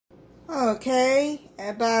Okay,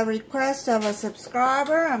 by request of a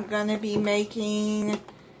subscriber, I'm going to be making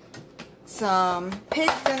some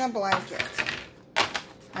pigs in a blanket.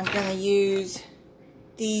 I'm going to use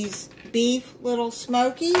these beef little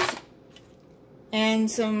smokies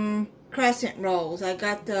and some crescent rolls. I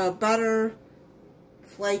got the butter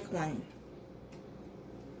flake one.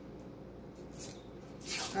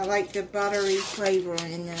 I like the buttery flavor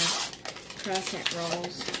in the crescent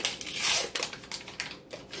rolls.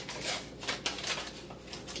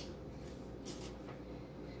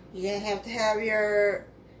 You're going to have your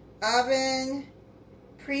oven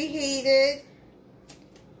preheated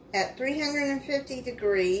at 350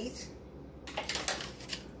 degrees.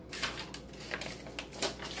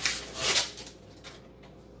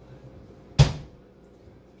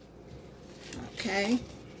 Okay,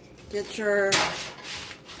 get your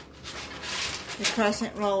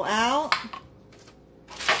crescent roll out.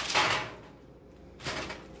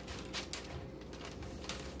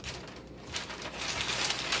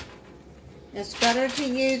 It's better to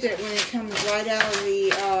use it when it comes right out of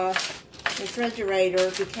the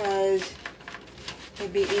refrigerator because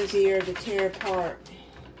it'd be easier to tear apart.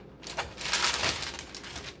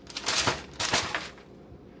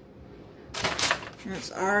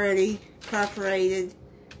 It's already perforated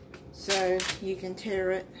so you can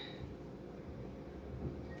tear it.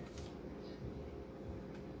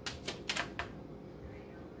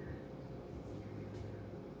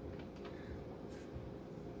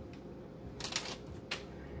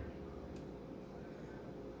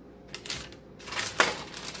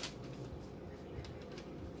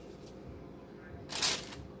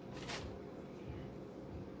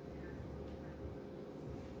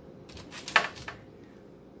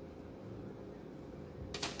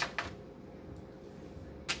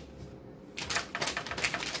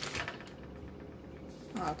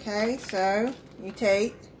 Okay, so you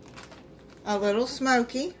take a little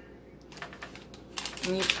smoky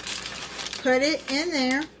and you put it in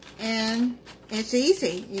there, and it's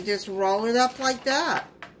easy. You just roll it up like that.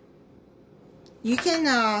 You can,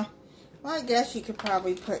 well, I guess you could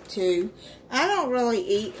probably put two. I don't really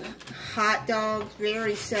eat hot dogs,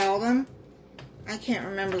 very seldom. I can't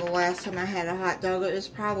remember the last time I had a hot dog. It was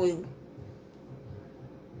probably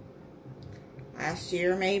last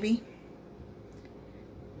year, maybe.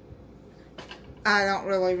 I don't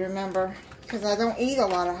really remember because I don't eat a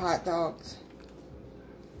lot of hot dogs.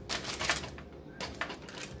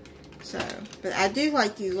 So, but I do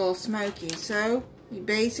like these little smokies. So,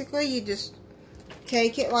 you just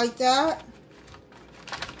take it like that.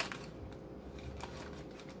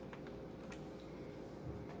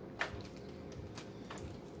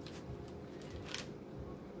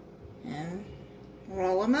 And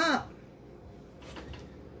roll them up.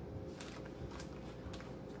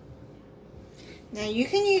 Now you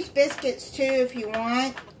can use biscuits too if you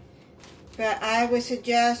want, but I would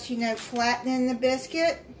suggest, flattening the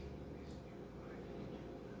biscuit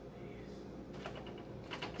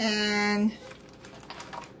and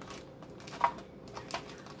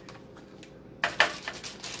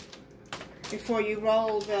before you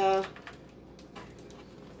roll the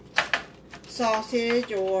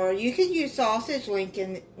sausage, or you could use sausage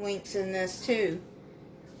links in this too.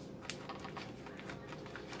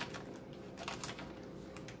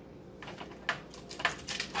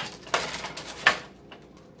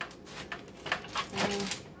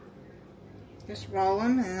 Just roll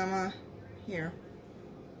them, and I'm gonna, here.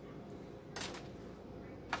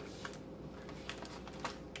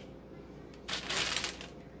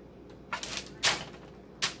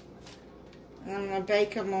 And I'm gonna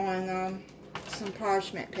bake them on some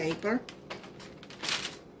parchment paper.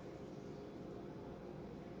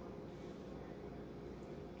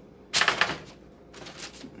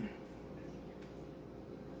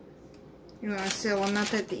 You want to seal them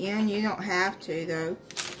up at the end? You don't have to, though.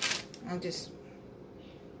 I'll just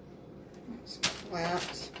some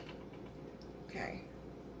flaps. Okay.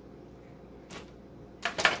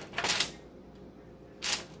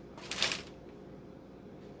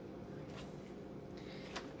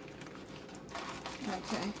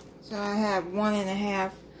 Okay. So I have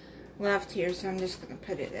 1.5 left here, so I'm just going to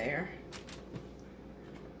put it there.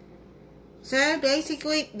 So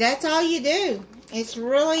basically, that's all you do. It's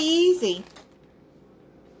really easy.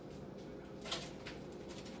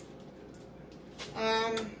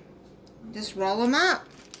 Just roll them up.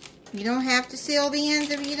 You don't have to seal the ends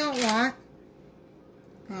if you don't want.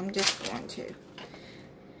 I'm just going to.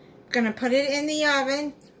 I'm going to put it in the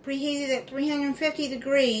oven, preheated at 350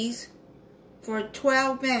 degrees for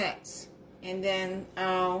 12 minutes. And then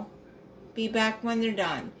I'll be back when they're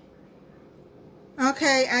done.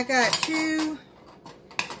 Okay, I got two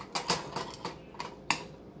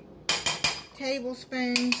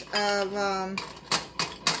tablespoons of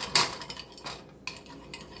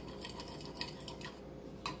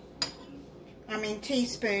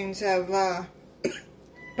teaspoons of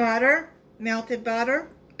butter, melted butter.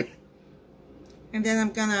 And then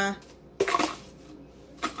I'm gonna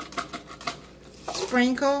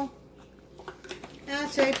sprinkle,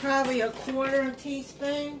 I'd say probably 1/4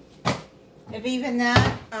 teaspoon, if even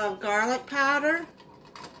that, of garlic powder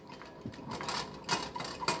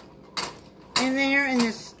in there, and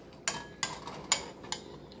just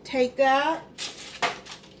take that.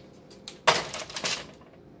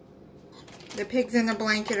 The pigs in the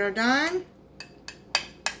blanket are done.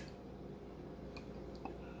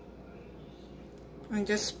 And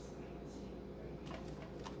just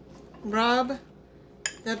rub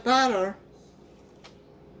the butter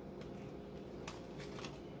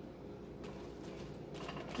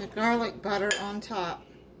the garlic butter on top.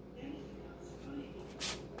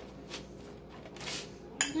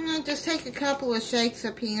 You know, just take a couple of shakes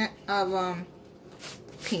of peanut butter.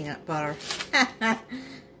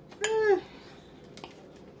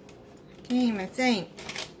 Can't even think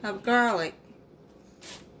of garlic.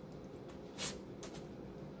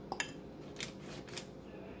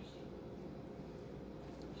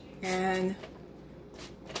 And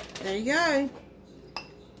there you go.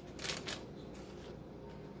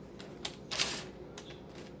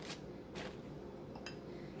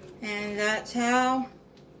 And that's how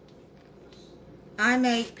I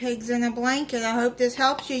make pigs in a blanket. I hope this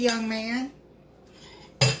helps you, young man.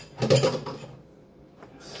 I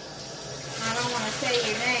don't want to say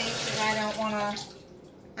your name because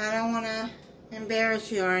I don't want to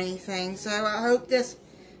embarrass you or anything. So I hope this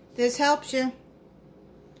helps you.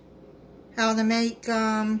 How to make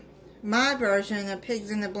my version of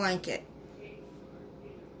pigs in the blanket.